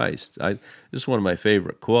Jesus Christ. This is one of my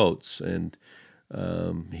favorite quotes, and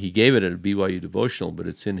he gave it at a BYU devotional, but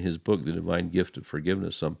it's in his book, The Divine Gift of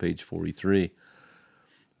Forgiveness, on page 43.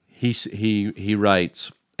 He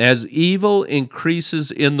writes, "As evil increases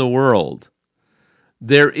in the world,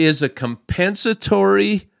 there is a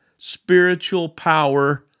compensatory spiritual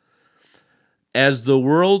power as the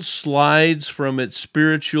world slides from its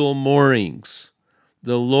spiritual moorings.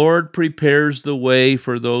 The Lord prepares the way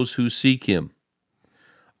for those who seek him,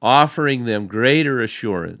 offering them greater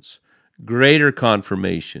assurance, greater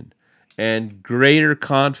confirmation, and greater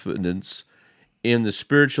confidence in the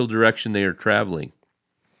spiritual direction they are traveling.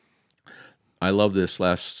 I love this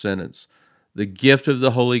last sentence. The gift of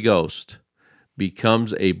the Holy Ghost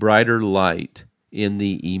becomes a brighter light in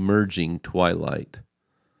the emerging twilight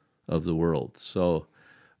of the world. So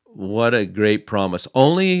what a great promise.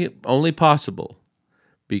 Only possible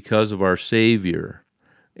because of our Savior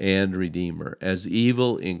and Redeemer. As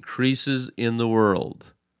evil increases in the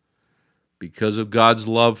world, because of God's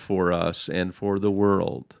love for us and for the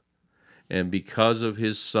world, and because of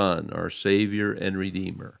his Son, our Savior and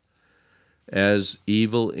Redeemer, as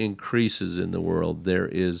evil increases in the world, there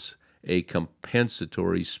is a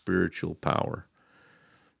compensatory spiritual power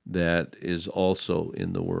that is also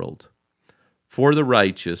in the world. For the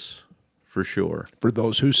righteous, for sure. For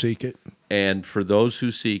those who seek it. And for those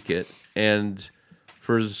who seek it, and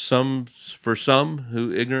for some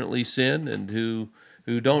who ignorantly sin and who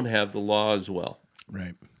don't have the law as well.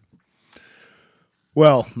 Right.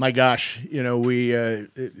 Well, my gosh, we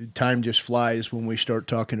time just flies when we start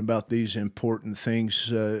talking about these important things,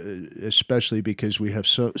 especially because we have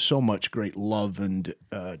so much great love and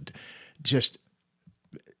just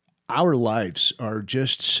our lives are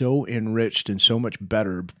just so enriched and so much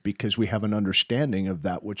better because we have an understanding of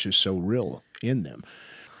that which is so real in them.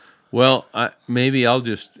 Well, maybe I'll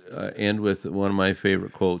just end with one of my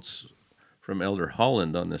favorite quotes from Elder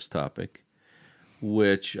Holland on this topic,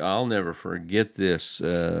 which I'll never forget this.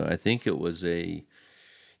 I think it was a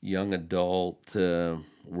young adult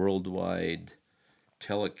worldwide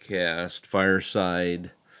telecast,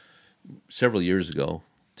 fireside, several years ago,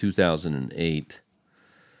 2008.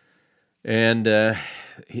 And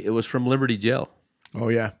it was from Liberty Jail. Oh,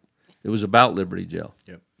 yeah. It was about Liberty Jail.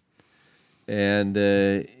 Yep.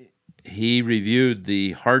 And he reviewed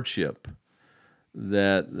the hardship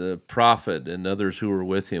that the prophet and others who were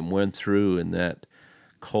with him went through in that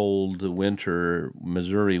cold winter,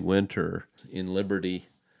 Missouri winter, in Liberty,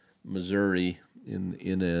 Missouri,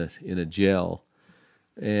 in a jail.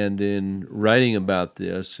 And in writing about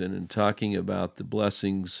this and in talking about the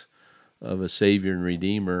blessings of a Savior and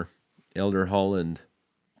Redeemer, Elder Holland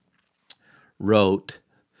wrote,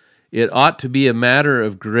 "It ought to be a matter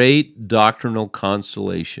of great doctrinal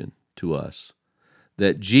consolation to us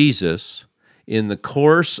that Jesus, in the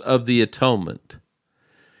course of the atonement,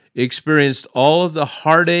 experienced all of the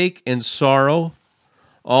heartache and sorrow,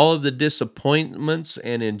 all of the disappointments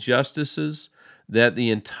and injustices that the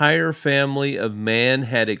entire family of man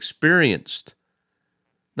had experienced.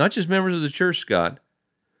 Not just members of the church, Scott,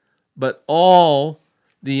 but all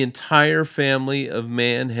the entire family of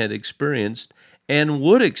man had experienced and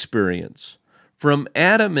would experience from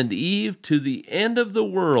Adam and Eve to the end of the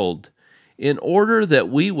world, in order that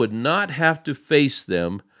we would not have to face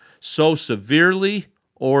them so severely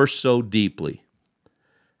or so deeply.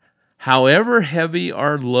 However heavy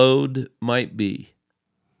our load might be,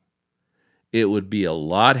 it would be a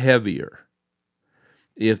lot heavier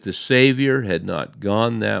if the Savior had not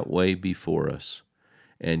gone that way before us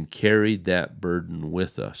and carried that burden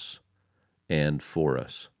with us and for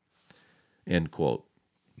us." End quote.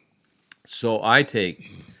 So I take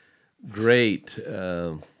great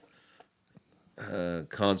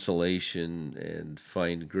consolation and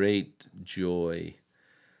find great joy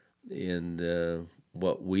in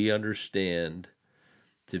what we understand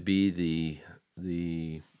to be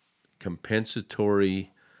the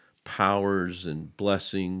compensatory powers and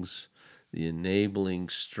blessings, the enabling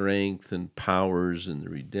strength and powers and the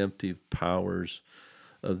redemptive powers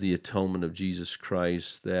of the atonement of Jesus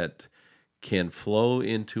Christ that can flow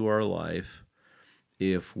into our life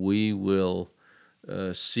if we will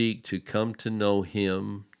seek to come to know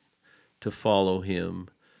him, to follow him,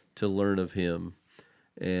 to learn of him,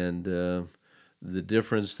 and the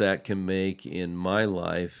difference that can make in my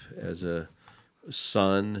life as a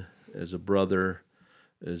son, as a brother,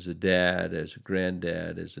 as a dad, as a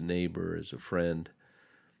granddad, as a neighbor, as a friend,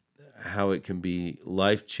 how it can be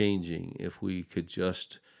life-changing if we could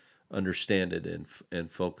just understand it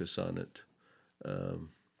and focus on it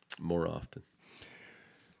more often.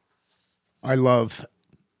 I love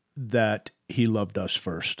that he loved us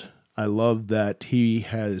first. I love that he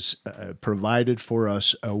has provided for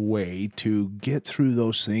us a way to get through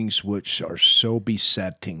those things which are so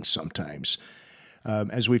besetting sometimes.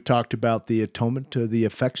 As we've talked about the atonement, the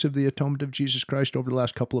effects of the atonement of Jesus Christ over the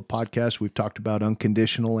last couple of podcasts, we've talked about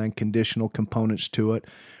unconditional and conditional components to it.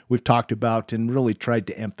 We've talked about and really tried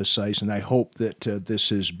to emphasize, and I hope that this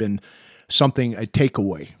has been something, a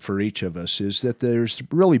takeaway for each of us, is that there's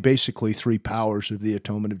really basically three powers of the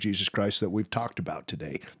atonement of Jesus Christ that we've talked about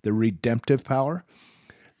today: the redemptive power,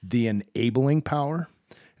 the enabling power,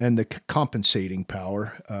 and the compensating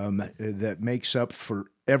power that makes up for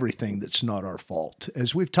everything that's not our fault.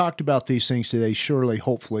 As we've talked about these things today, surely,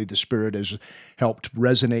 hopefully, the Spirit has helped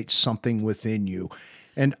resonate something within you.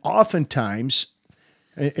 And oftentimes,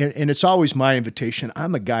 and it's always my invitation,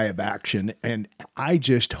 I'm a guy of action, and I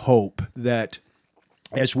just hope that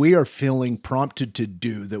as we are feeling prompted to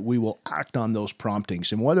do, that we will act on those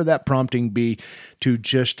promptings. And whether that prompting be to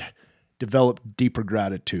just develop deeper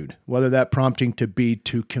gratitude, whether that prompting to be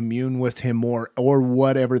to commune with Him more, or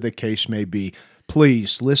whatever the case may be,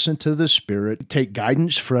 please listen to the Spirit. Take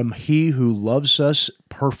guidance from He who loves us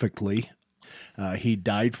perfectly. He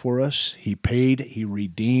died for us. He paid. He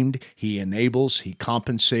redeemed. He enables. He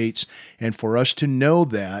compensates. And for us to know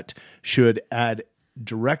that should add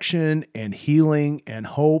direction and healing and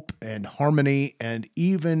hope and harmony, and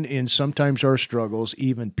even in sometimes our struggles,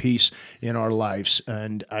 even peace in our lives.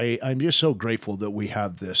 And I'm just so grateful that we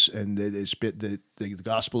have this, and that the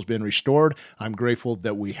gospel's been restored. I'm grateful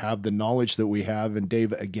that we have the knowledge that we have. And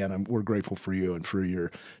Dave, again, we're grateful for you and for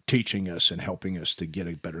your teaching us and helping us to get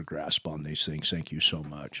a better grasp on these things. Thank you so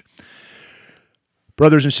much.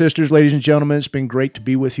 Brothers and sisters, ladies and gentlemen, it's been great to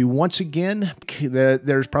be with you once again.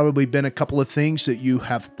 There's probably been a couple of things that you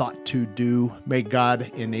have thought to do. May God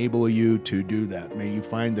enable you to do that. May you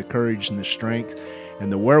find the courage and the strength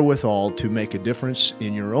and the wherewithal to make a difference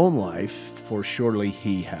in your own life, for surely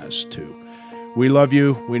He has too. We love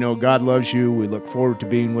you. We know God loves you. We look forward to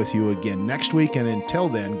being with you again next week. And until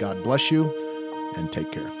then, God bless you and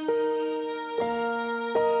take care.